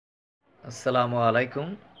আসসালামু আলাইকুম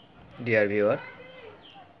dear viewer,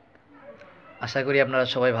 আশা করি আপনারা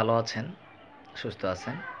সবাই ভালো আছেন, সুস্থ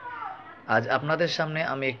আছেন। আজ আপনাদের সামনে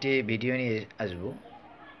আমি একটি ভিডিও নিয়ে আসব,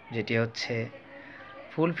 যেটি হচ্ছে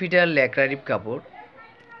ফুল ফিটার ল্যাকড়া রিপ কাপড়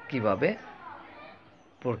কিভাবে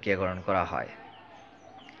প্রক্রিয়াকরণ করা হয়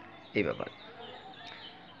এই ব্যাপারে।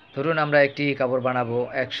 ধরুন আমরা একটি কাপড় বানাবো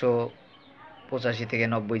 185 থেকে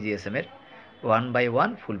 90 জিএসএমের 1x1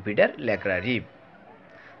 ফুল ফিটার ল্যাকড়া রিপ।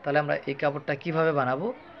 তাহলে আমরা এই কাপড়টা কিভাবে বানাবো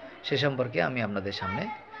সে সম্পর্কে আমি আপনাদের সামনে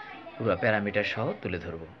পুরো প্যারামিটার সহ তুলে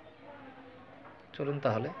ধরব। চলুন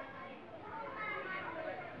তাহলে।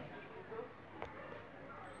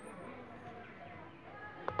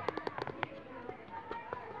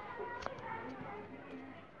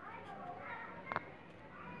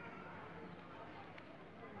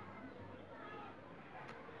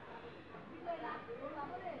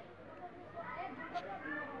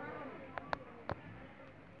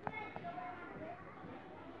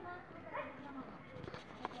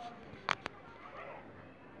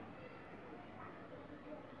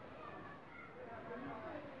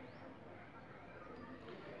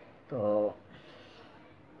 তো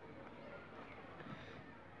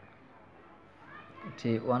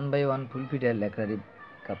যে 1x1 ফুল ফিটার ল্যাকড়া রিপ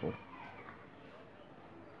কাপড়,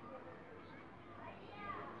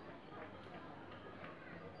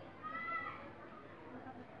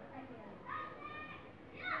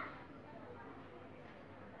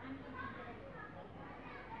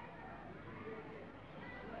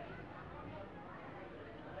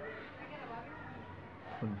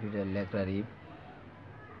 ফুল ফিটার ল্যাকড়া রিপ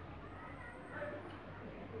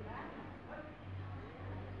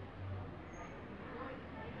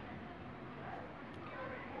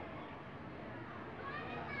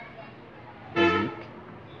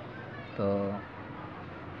তো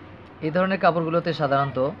এই ধরনের কাপড়গুলোতে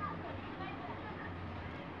সাধারণত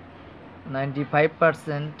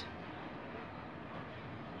 95%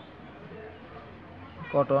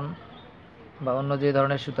 কটন বা অন্য যে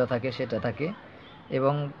ধরনের সুতা থাকে সেটা থাকে,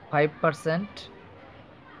 এবং 5%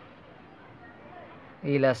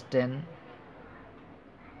 ইলাস্টেন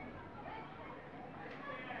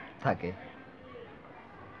থাকে।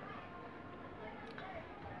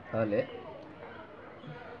 তাহলে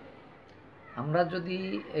আমরা যদি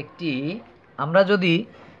একটি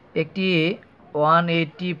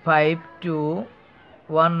 185 টু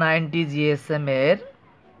 190 জিএসএম এর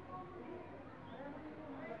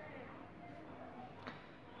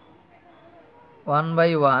one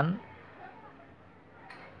by one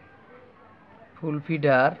full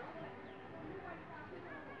feeder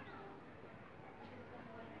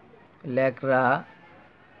ল্যাকড়া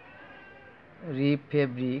rib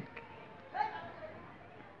fabric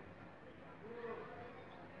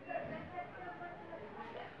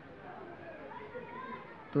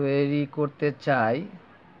তৈরি করতে চাই,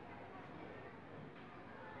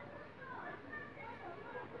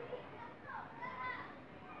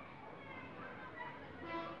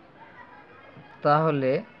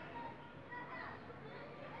 তাহলে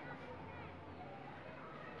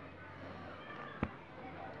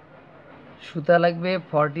সুতা লাগবে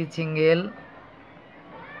 40 সিঙ্গেল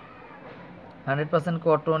 100%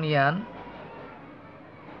 কটন ইয়ান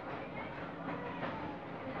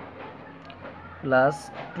প্লাস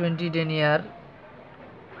 20 ডেনিয়ার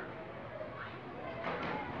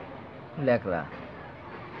ল্যাকড়া।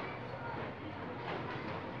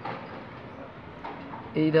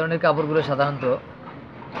 এই ধরনের কাপড়গুলো সাধারণত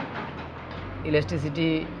ইলাস্টিসিটি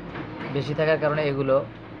বেশি থাকার কারণে এগুলো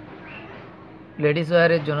লেডিস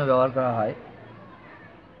ওয়্যারের জন্য ব্যবহার করা হয়।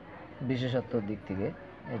 বিশেষত্বর দিক থেকে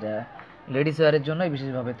এটা লেডিস ওয়্যারের জন্যই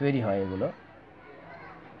বিশেষভাবে তৈরি হয় এগুলো,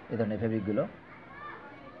 এই ধরনের ফেব্রিকগুলো।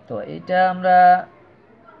 তো এটা আমরা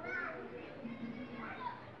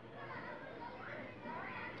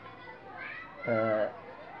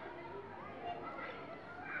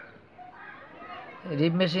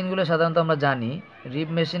রিপ মেশিনগুলো সাধারণত আমরা জানি, রিপ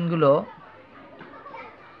মেশিনগুলো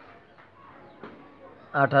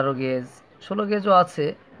 18 গেজ 16 গেজও আছে,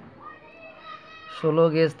 16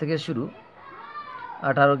 গেজ থেকে শুরু,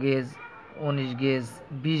 18 গেজ 19 গেজ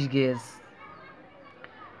 20 গেজ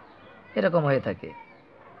এরকম হয়ে থাকে।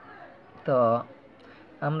 তো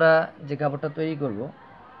আমরা যে কাপড়টা তৈরি করব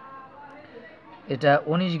এটা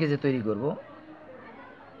 19 গেজে তৈরি করব,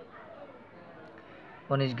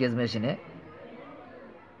 19 গেজ মেশিনে।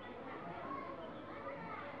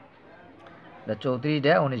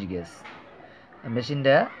 34টা 19 গেজ,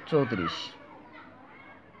 মেশিনটা 34,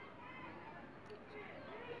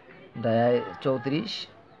 ডায়ায় 34,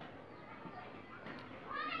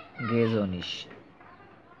 গেজ 19,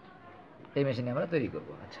 এই মেশিনে আমরা তৈরি করব।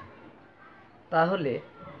 আচ্ছা, তাহলে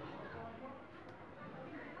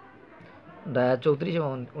ডায়া 34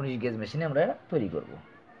 এবং 19 গেজ মেশিনে আমরা তৈরি করব।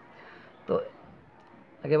 তো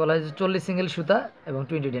আগে বলা হয়েছে 40 সিঙ্গেল সুতা এবং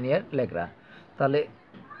 20 ডেনিয়ার ল্যাকড়া। তাহলে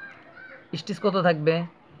স্টিচ কত থাকবে?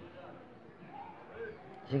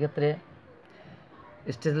 সেক্ষেত্রে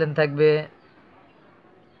স্টিচ লেন্থ থাকবে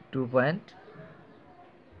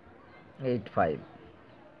 2.85।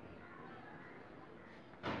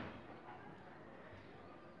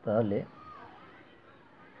 তাহলে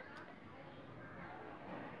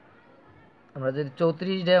আমরা যদি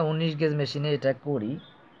 34 ডায়া 19 গেজ মেশিনে এটা করি,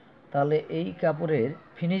 তাহলে এই কাপড়ের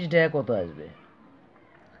ফিনিশ ডায়া কত আসবে?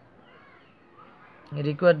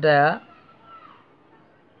 রিকোয়ার্ড ডায়া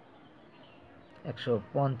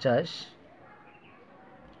 150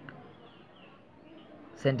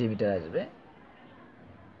 সেন্টিমিটার আসবে।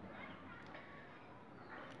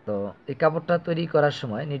 তো এই কাপড়টা তৈরি করার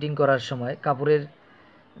সময়, নিটিং করার সময় কাপড়ের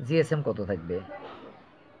জিএসএম কত থাকবে?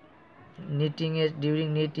 ডিউরিং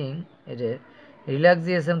নিটিং এর রিল্যাক্স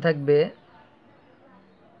জিএসএম থাকবে,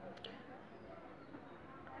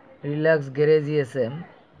 রিল্যাক্স গেরে জিএসএম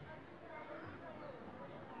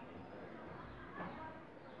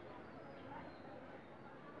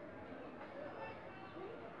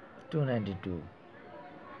 292,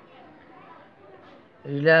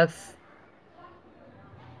 রিল্যাক্স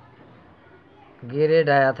গেরে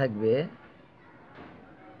ডায়া থাকবে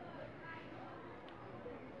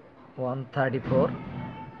 134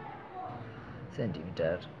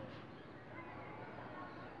 সেন্টিমিটার।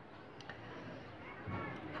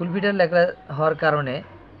 ফুল ফিটার লেখা হওয়ার কারণে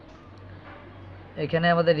এখানে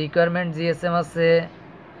আমাদের রিকোয়ারমেন্ট জিএসএম আছে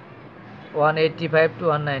 185 টু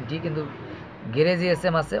 190, কিন্তু গেরে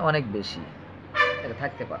জিএসএম আছে অনেক বেশি, এটা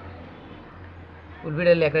থাকতে পারে। ফুল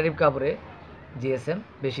ফিটার ল্যাকড়ারিপ কাপড়ে জিএসএম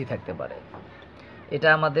বেশি থাকতে পারে। এটা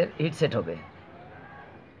আমাদের হিট সেট হবে।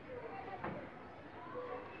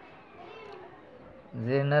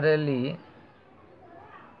 Generally,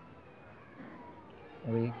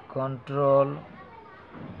 we control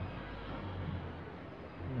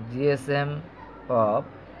GSM of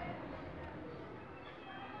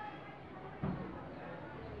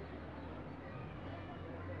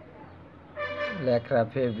lycra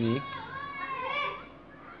fabric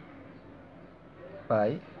by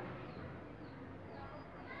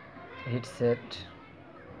heat set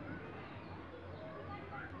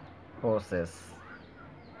process।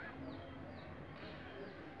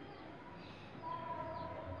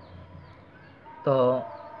 তো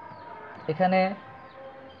এখানে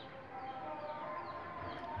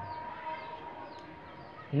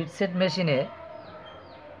হিট সেট মেশিনে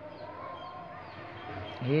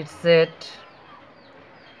হিট সেট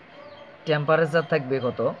টেম্পারেচার থাকবে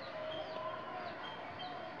কত?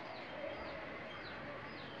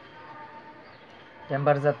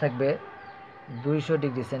 টেম্পারেচার থাকবে 200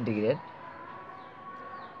 degree centigrade.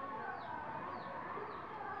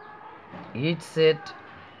 Hit set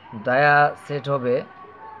dia set হবে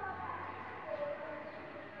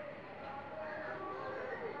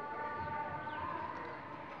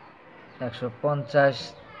 150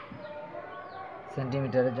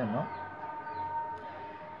 সেন্টিমিটারের জন্য।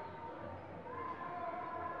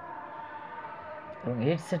 এবং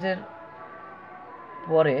হিট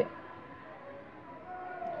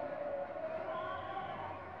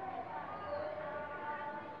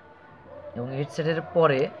সেটের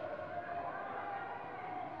পরে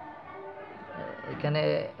এখানে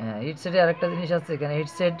হিট সেটে আরেকটা জিনিস আছে, এখানে হিট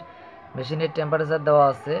সেট মেশিনের টেম্পারেচার দেওয়া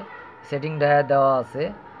আছে, সেটিং ডায়া দেওয়া আছে,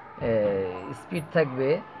 স্পিড থাকবে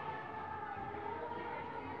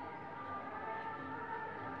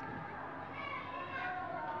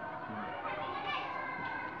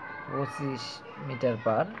 25 metre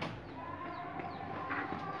per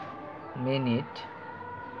minute.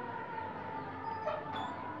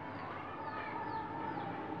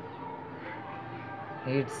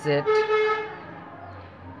 Hit set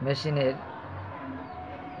মেশিনের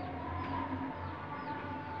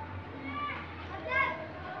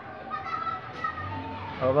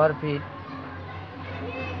ওভারফিট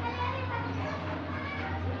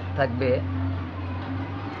থাকবে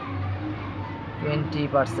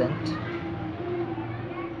 20%।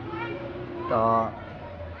 তো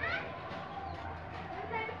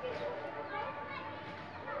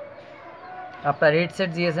আপনার হিট সেট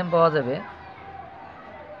জিএসএম পাওয়া যাবে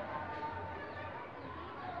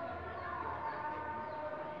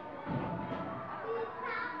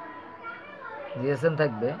জিএসএম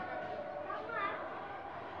থাকবে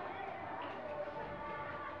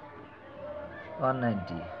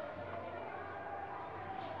 190।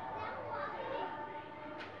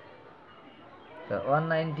 তো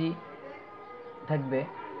 190 থাকবে।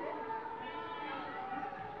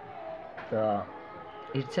 তো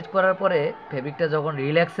হিট সেট করার পরে ফেব্রিকটা যখন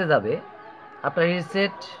রিল্যাক্সে যাবে, আপনার hit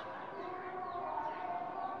set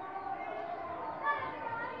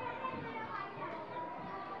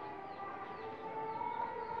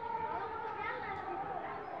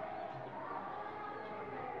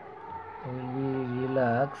will be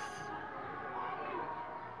relax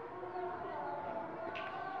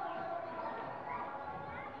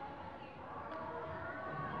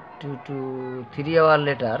two to 3 hour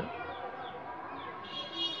later.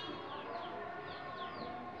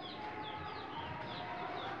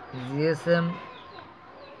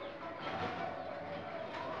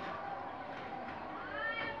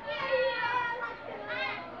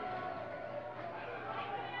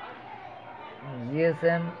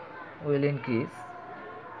 GSM will increase.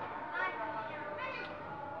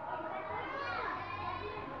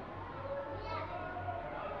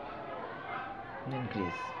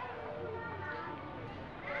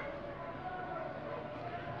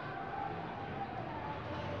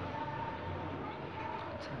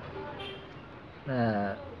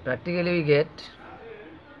 Practically we get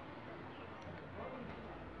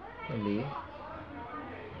only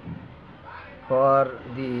for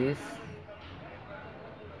this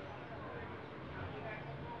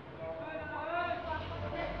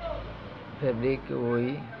fabric we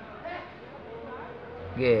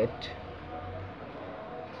get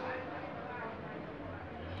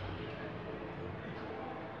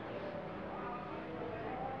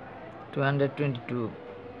 222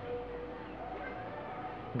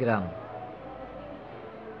 gram.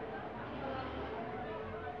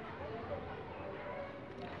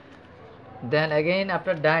 Then again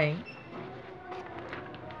after dyeing,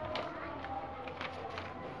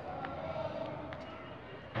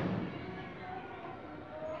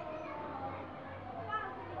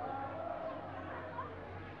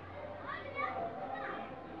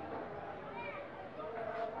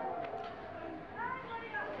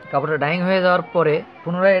 কাপড়টা ডাইং হয়ে যাওয়ার পরে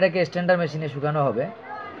পুনরায় এটাকে স্ট্যান্ডার মেশিনে শুকানো হবে।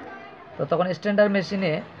 তো তখন স্ট্যান্ডার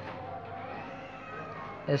মেশিনে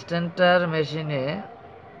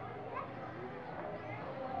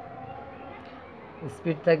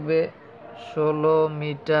স্পিড থাকবে 16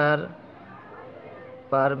 metre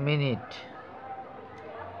per minute.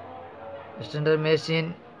 স্ট্যান্ডার machine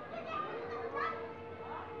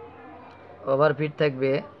overfit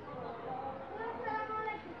থাকবে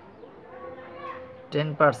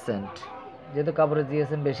 10%, যেহেতু কাপড়ের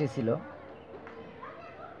জিএসএম বেশি ছিল।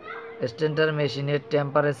 স্ট্যান্ডার মেশিনের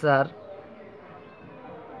temperature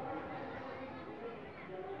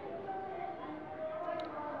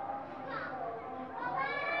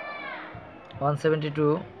 172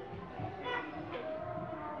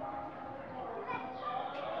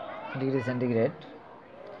 degree centigrade.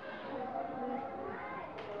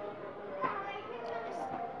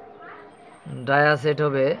 Dia set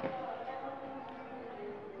হবে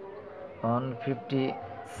 150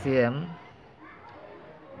 cm।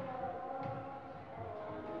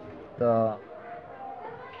 তো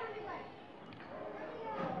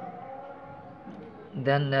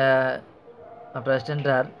then after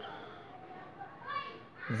standard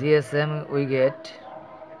GSM we get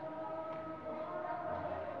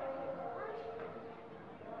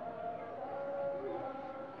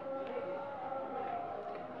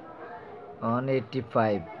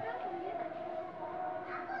 185.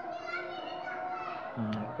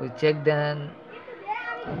 We check,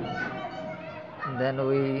 then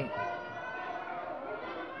we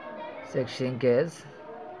check shrinkage,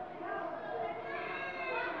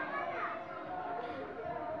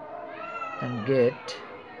 and get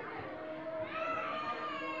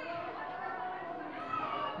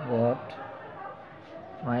what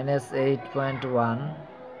 -8.1,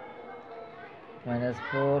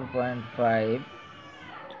 -4.5,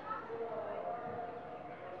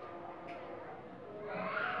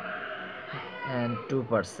 and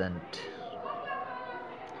 2%.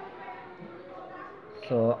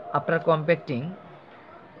 So after compacting,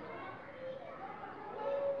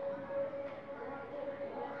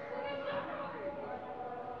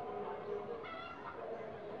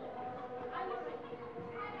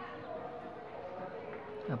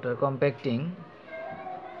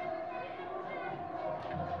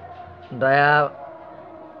 dia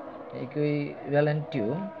equivalent to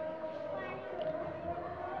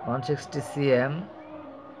 160 cm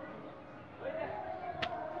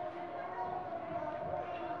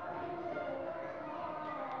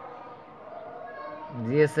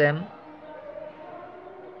GSM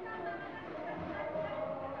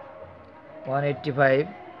 185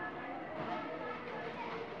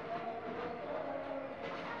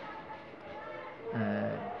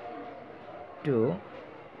 to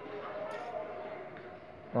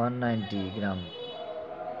 190 gram.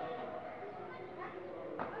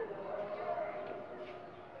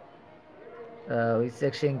 With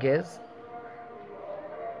section case,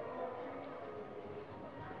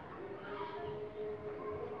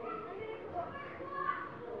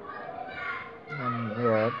 and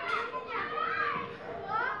rod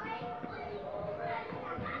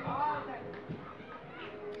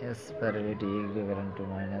asperity equivalent to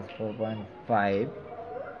minus 4.5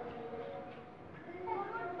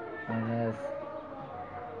 minus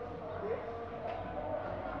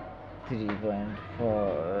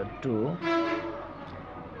 3.42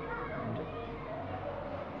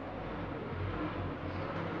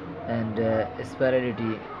 and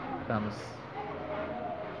asperity comes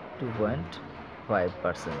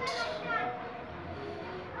 2.5%.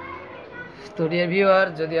 তো dear viewer,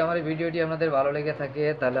 যদি আমার এই ভিডিওটি আপনাদের ভালো লেগে থাকে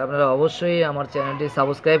তাহলে আপনারা অবশ্যই আমার চ্যানেলটি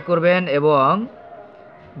সাবস্ক্রাইব করবেন এবং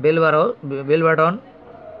বেল বাটন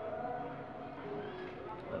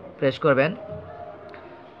প্রেস করবেন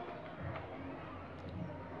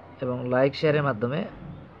এবং লাইক শেয়ারের মাধ্যমে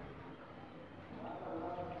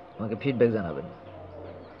আমাকে ফিডব্যাক জানাবেন।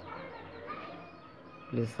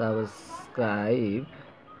 Please subscribe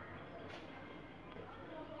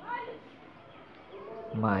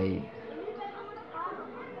my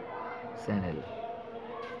channel.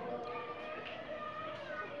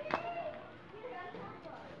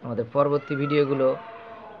 আমাদের পরবর্তী ভিডিওগুলো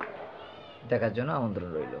দেখার জন্য আমন্ত্রণ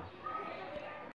রইল।